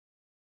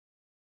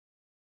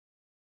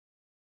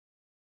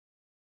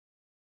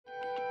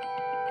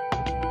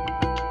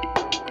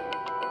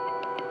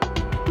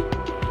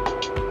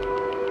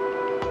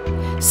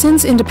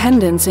Since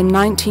independence in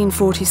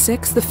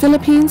 1946, the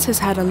Philippines has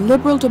had a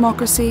liberal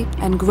democracy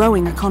and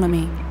growing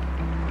economy.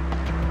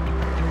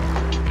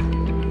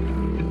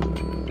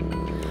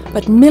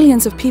 But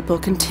millions of people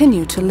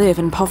continue to live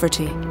in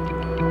poverty.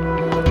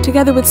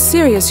 Together with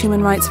serious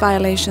human rights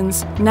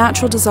violations,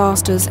 natural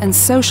disasters, and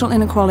social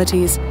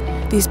inequalities,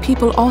 these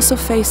people also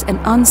face an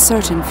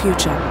uncertain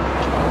future.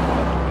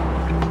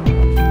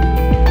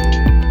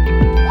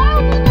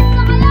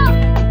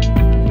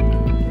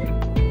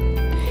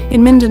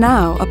 In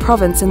Mindanao, a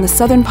province in the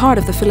southern part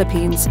of the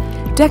Philippines,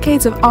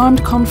 decades of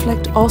armed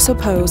conflict also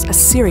pose a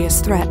serious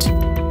threat.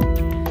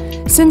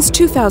 Since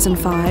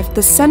 2005,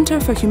 the Center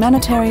for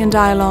Humanitarian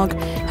Dialogue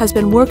has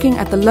been working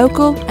at the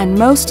local and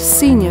most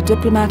senior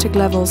diplomatic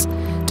levels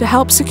to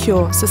help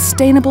secure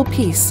sustainable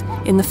peace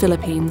in the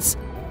Philippines.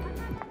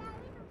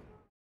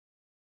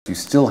 You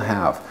still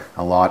have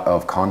a lot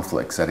of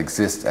conflicts that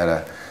exist at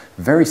a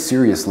very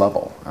serious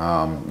level.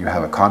 You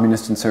have a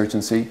communist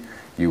insurgency,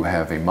 you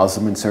have a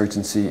Muslim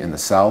insurgency in the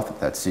south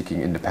that's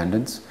seeking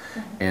independence,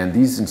 and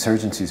these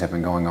insurgencies have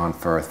been going on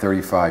for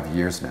 35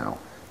 years now.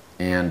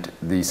 And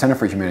the Center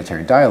for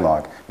Humanitarian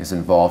Dialogue is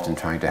involved in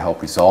trying to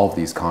help resolve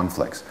these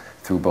conflicts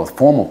through both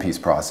formal peace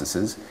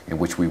processes, in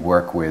which we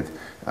work with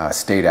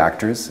state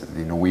actors,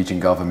 the Norwegian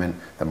government,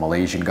 the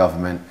Malaysian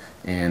government,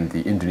 and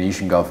the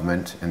Indonesian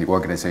government, and the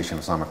Organization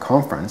of Islamic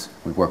Conference.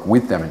 We work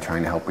with them in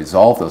trying to help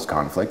resolve those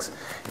conflicts.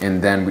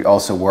 And then we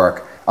also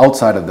work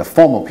outside of the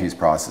formal peace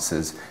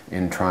processes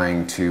in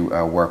trying to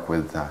work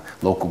with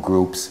local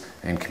groups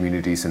and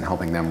communities and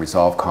helping them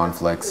resolve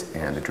conflicts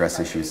and address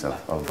issues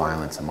of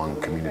violence among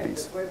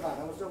communities.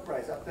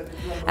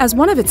 As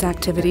one of its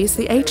activities,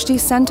 the HD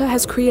Center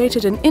has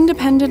created an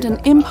independent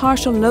and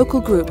impartial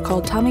local group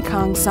called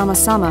Tamikang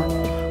Sama-Sama,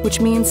 which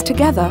means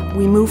together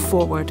we move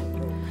forward.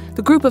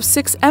 The group of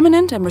 6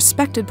 eminent and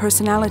respected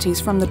personalities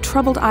from the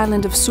troubled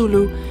island of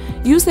Sulu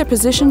use their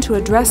position to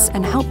address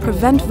and help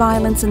prevent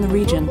violence in the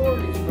region.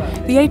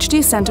 The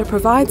HD Center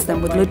provides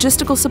them with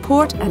logistical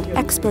support and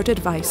expert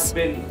advice.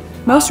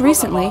 Most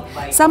recently,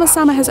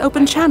 Sama-Sama has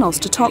opened channels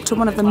to talk to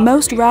one of the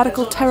most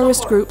radical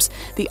terrorist groups,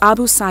 the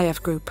Abu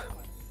Sayyaf group.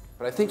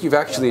 But I think you've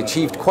actually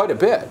achieved quite a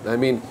bit. I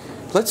mean,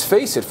 let's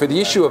face it, for the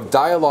issue of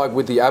dialogue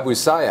with the Abu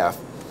Sayyaf,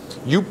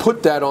 you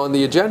put that on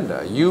the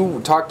agenda. You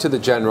talked to the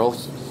general,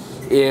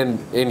 and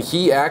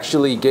he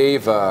actually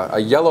gave a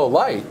yellow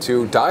light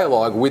to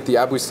dialogue with the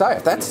Abu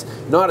Sayyaf. That's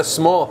not a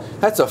small,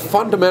 that's a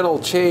fundamental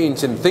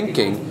change in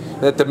thinking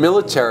that the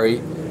military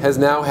has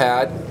now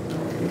had,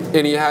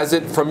 and he has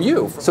it from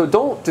you. So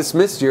don't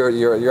dismiss your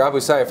Abu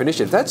Sayyaf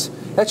initiative.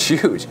 That's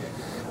huge.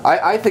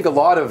 I think a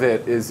lot of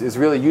it is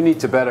really you need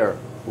to better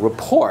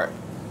report,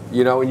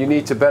 you know, and you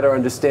need to better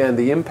understand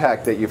the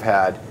impact that you've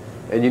had,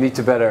 and you need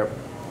to better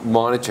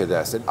monitor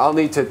this. And I'll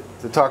need to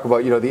talk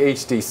about, you know, the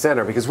HD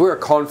Center, because we're a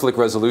conflict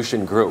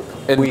resolution group,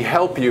 and we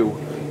help you,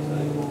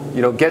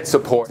 you know, get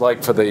support,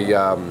 like for the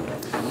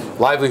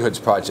livelihoods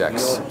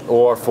projects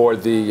or for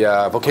the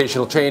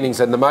vocational trainings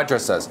and the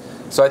madrasas.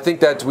 So I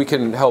think that we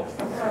can help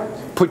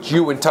put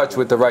you in touch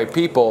with the right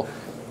people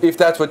if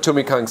that's what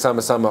Tamikang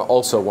Sama-Sama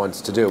also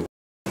wants to do.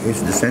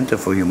 It's the Center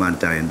for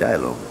Humanitarian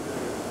Dialogue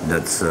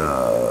that's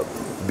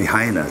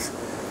behind us,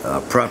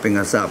 propping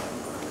us up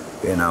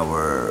in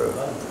our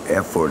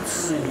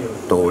efforts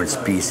towards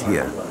peace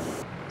here.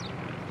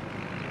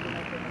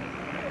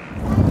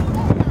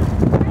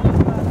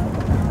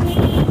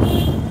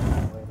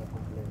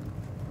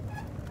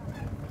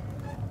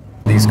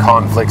 These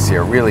conflicts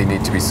here really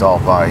need to be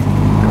solved by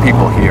the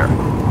people here.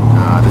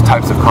 The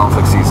types of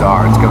conflicts these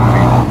are, it's going to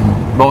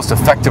be most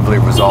effectively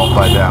resolved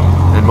by them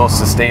and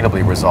most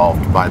sustainably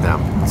resolved by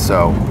them.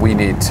 So we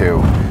need to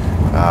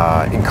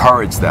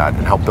encourage that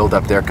and help build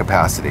up their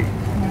capacity.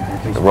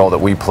 The role that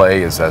we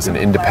play is as an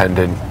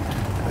independent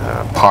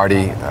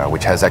party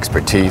which has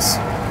expertise.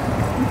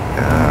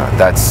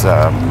 That's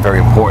very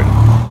important.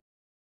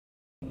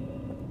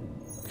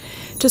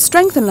 To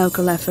strengthen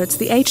local efforts,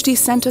 the HD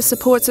Center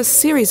supports a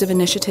series of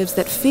initiatives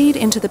that feed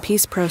into the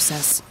peace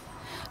process.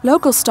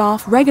 Local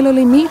staff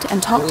regularly meet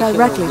and talk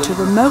directly to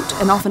remote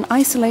and often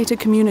isolated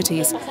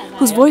communities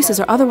whose voices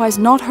are otherwise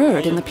not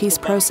heard in the peace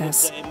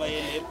process.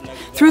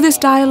 Through this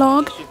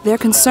dialogue, their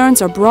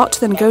concerns are brought to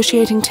the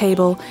negotiating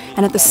table,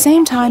 and at the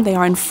same time they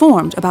are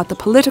informed about the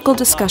political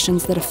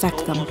discussions that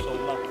affect them.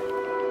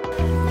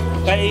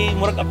 Kay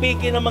murag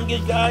apiki naman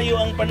gyud kaayo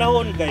ang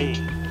panahon kay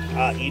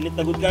init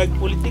na gud kay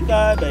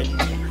politika dahil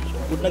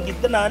sugod na gid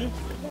tanan.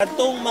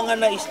 Katong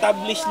mga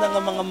na-establish na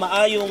nga mga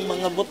maayong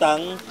mga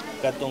butang,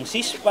 katong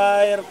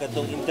ceasefire,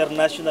 katong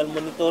international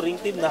monitoring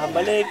team na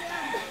hambalik,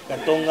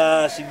 katong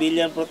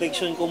civilian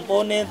protection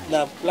component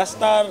na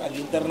plastar, ang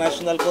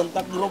international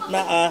contact group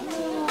na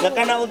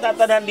kanaon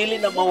tatanan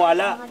dili na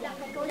mawala.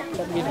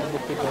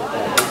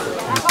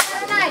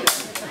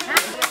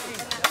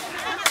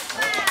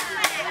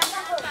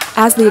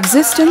 As the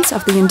existence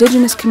of the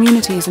indigenous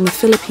communities in the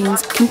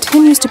Philippines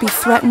continues to be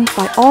threatened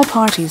by all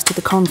parties to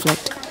the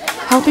conflict,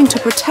 helping to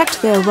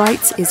protect their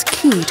rights is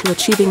key to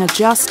achieving a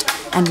just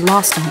and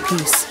lasting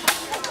peace.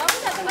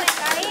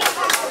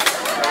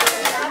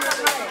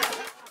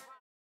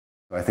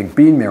 I think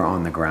being there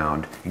on the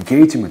ground,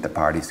 engaging with the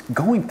parties,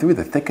 going through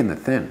the thick and the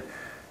thin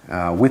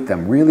with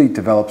them really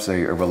develops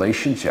a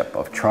relationship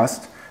of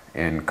trust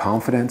and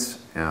confidence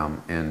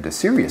and a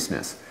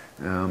seriousness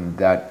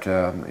that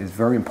is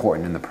very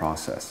important in the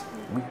process.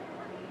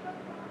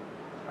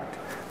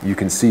 You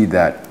can see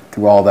that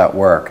through all that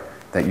work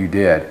that you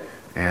did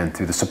and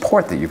through the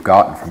support that you've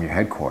gotten from your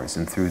headquarters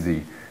and through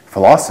the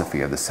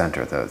philosophy of the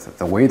center,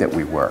 the way that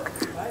we work,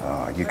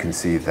 you can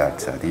see that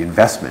the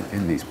investment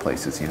in these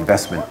places, the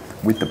investment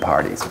with the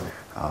parties,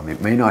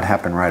 it may not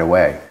happen right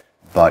away,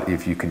 but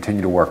if you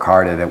continue to work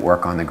hard at it,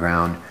 work on the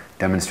ground,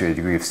 demonstrate a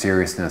degree of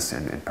seriousness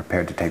and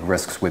prepared to take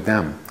risks with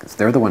them, because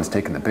they're the ones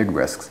taking the big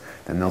risks,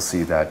 then they'll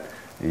see that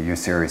you're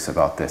serious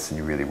about this and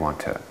you really want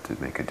to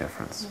make a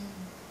difference.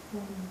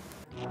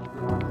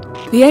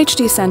 The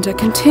HD Center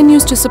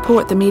continues to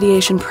support the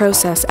mediation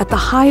process at the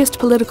highest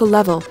political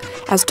level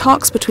as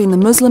talks between the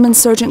Muslim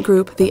insurgent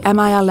group, the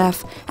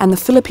MILF, and the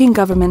Philippine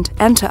government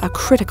enter a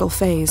critical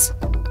phase.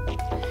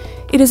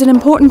 It is an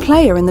important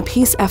player in the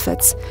peace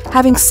efforts,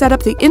 having set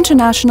up the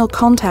International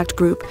Contact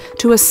Group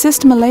to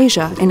assist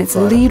Malaysia in its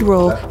lead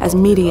role as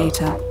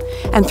mediator,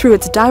 and through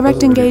its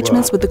direct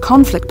engagements with the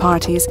conflict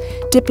parties,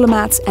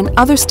 diplomats, and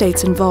other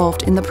states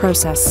involved in the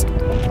process.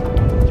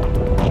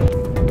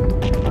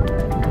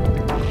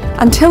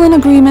 Until an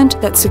agreement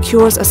that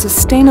secures a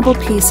sustainable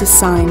peace is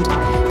signed,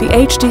 the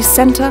HD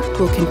Center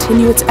will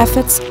continue its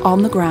efforts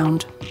on the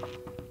ground.